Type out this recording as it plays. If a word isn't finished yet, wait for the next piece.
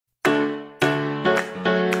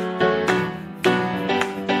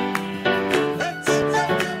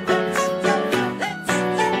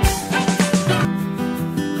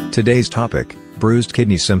Today's topic, bruised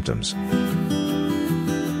kidney symptoms.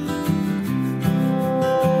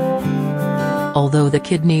 Although the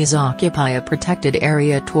kidneys occupy a protected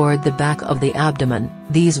area toward the back of the abdomen,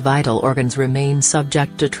 these vital organs remain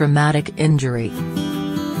subject to traumatic injury.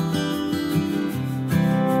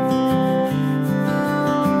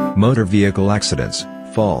 Motor vehicle accidents,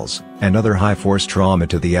 falls, and other high-force trauma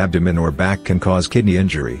to the abdomen or back can cause kidney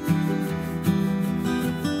injury.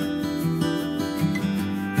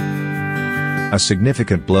 A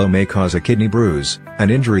significant blow may cause a kidney bruise, an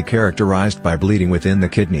injury characterized by bleeding within the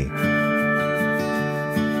kidney.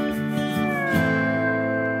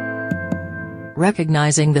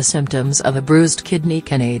 Recognizing the symptoms of a bruised kidney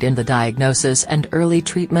can aid in the diagnosis and early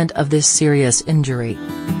treatment of this serious injury.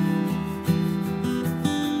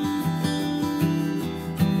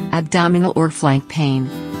 Abdominal or flank pain.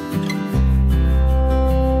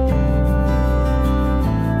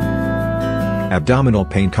 Abdominal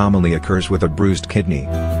pain commonly occurs with a bruised kidney.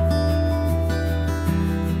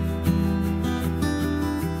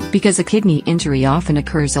 Because a kidney injury often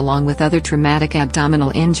occurs along with other traumatic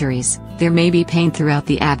abdominal injuries, there may be pain throughout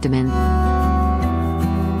the abdomen.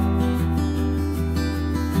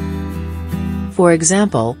 For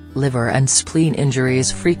example, liver and spleen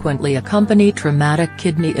injuries frequently accompany traumatic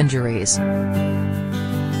kidney injuries.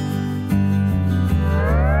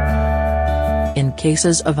 In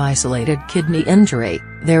cases of isolated kidney injury,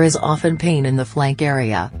 there is often pain in the flank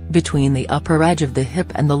area, between the upper edge of the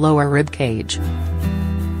hip and the lower rib cage.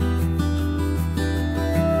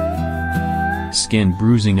 Skin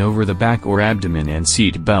bruising over the back or abdomen and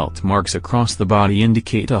seat belt marks across the body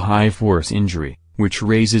indicate a high-force injury, which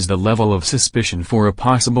raises the level of suspicion for a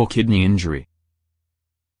possible kidney injury.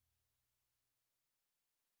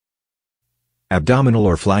 Abdominal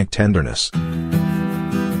or flank tenderness.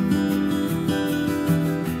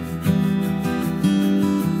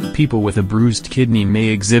 People with a bruised kidney may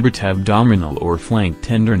exhibit abdominal or flank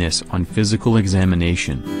tenderness on physical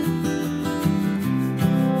examination.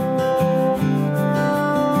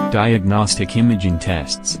 Diagnostic imaging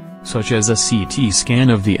tests, such as a CT scan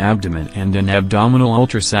of the abdomen and an abdominal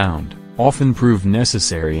ultrasound, often prove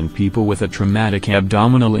necessary in people with a traumatic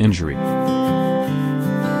abdominal injury.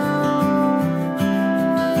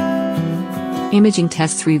 Imaging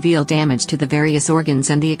tests reveal damage to the various organs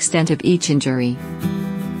and the extent of each injury.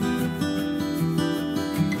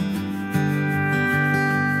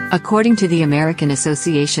 According to the American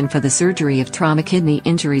Association for the Surgery of Trauma Kidney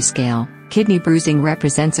Injury Scale, kidney bruising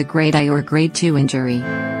represents a Grade I or Grade II injury.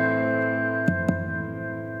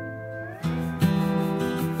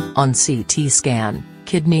 On CT scan,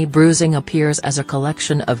 kidney bruising appears as a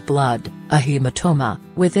collection of blood, a hematoma,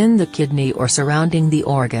 within the kidney or surrounding the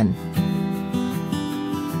organ.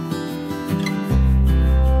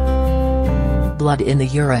 Blood in the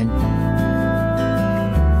urine.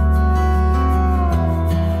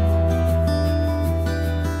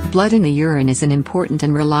 Blood in the urine is an important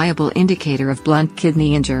and reliable indicator of blunt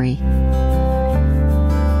kidney injury.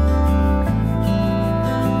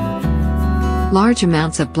 Large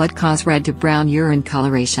amounts of blood cause red to brown urine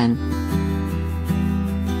coloration.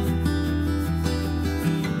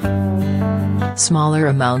 Smaller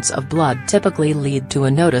amounts of blood typically lead to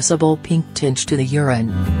a noticeable pink tinge to the urine.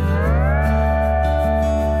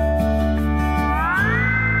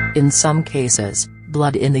 In some cases,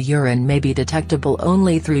 blood in the urine may be detectable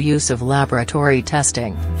only through use of laboratory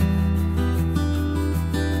testing.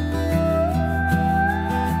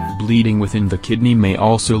 Bleeding within the kidney may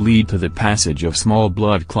also lead to the passage of small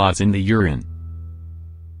blood clots in the urine.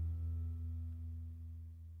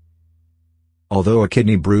 Although a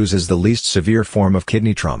kidney bruise is the least severe form of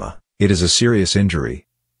kidney trauma, it is a serious injury.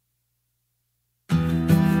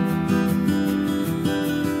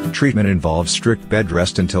 Treatment involves strict bed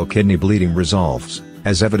rest until kidney bleeding resolves,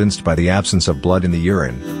 as evidenced by the absence of blood in the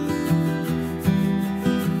urine.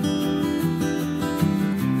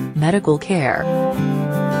 Medical care.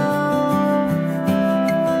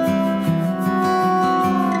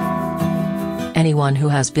 Anyone who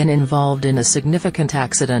has been involved in a significant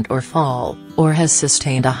accident or fall, or has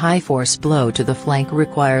sustained a high-force blow to the flank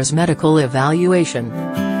requires medical evaluation.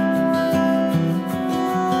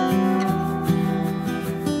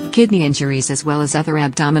 Kidney injuries as well as other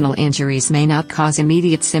abdominal injuries may not cause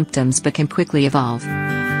immediate symptoms but can quickly evolve.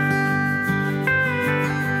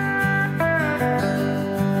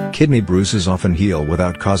 Kidney bruises often heal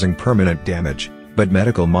without causing permanent damage, but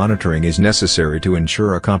medical monitoring is necessary to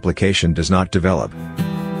ensure a complication does not develop.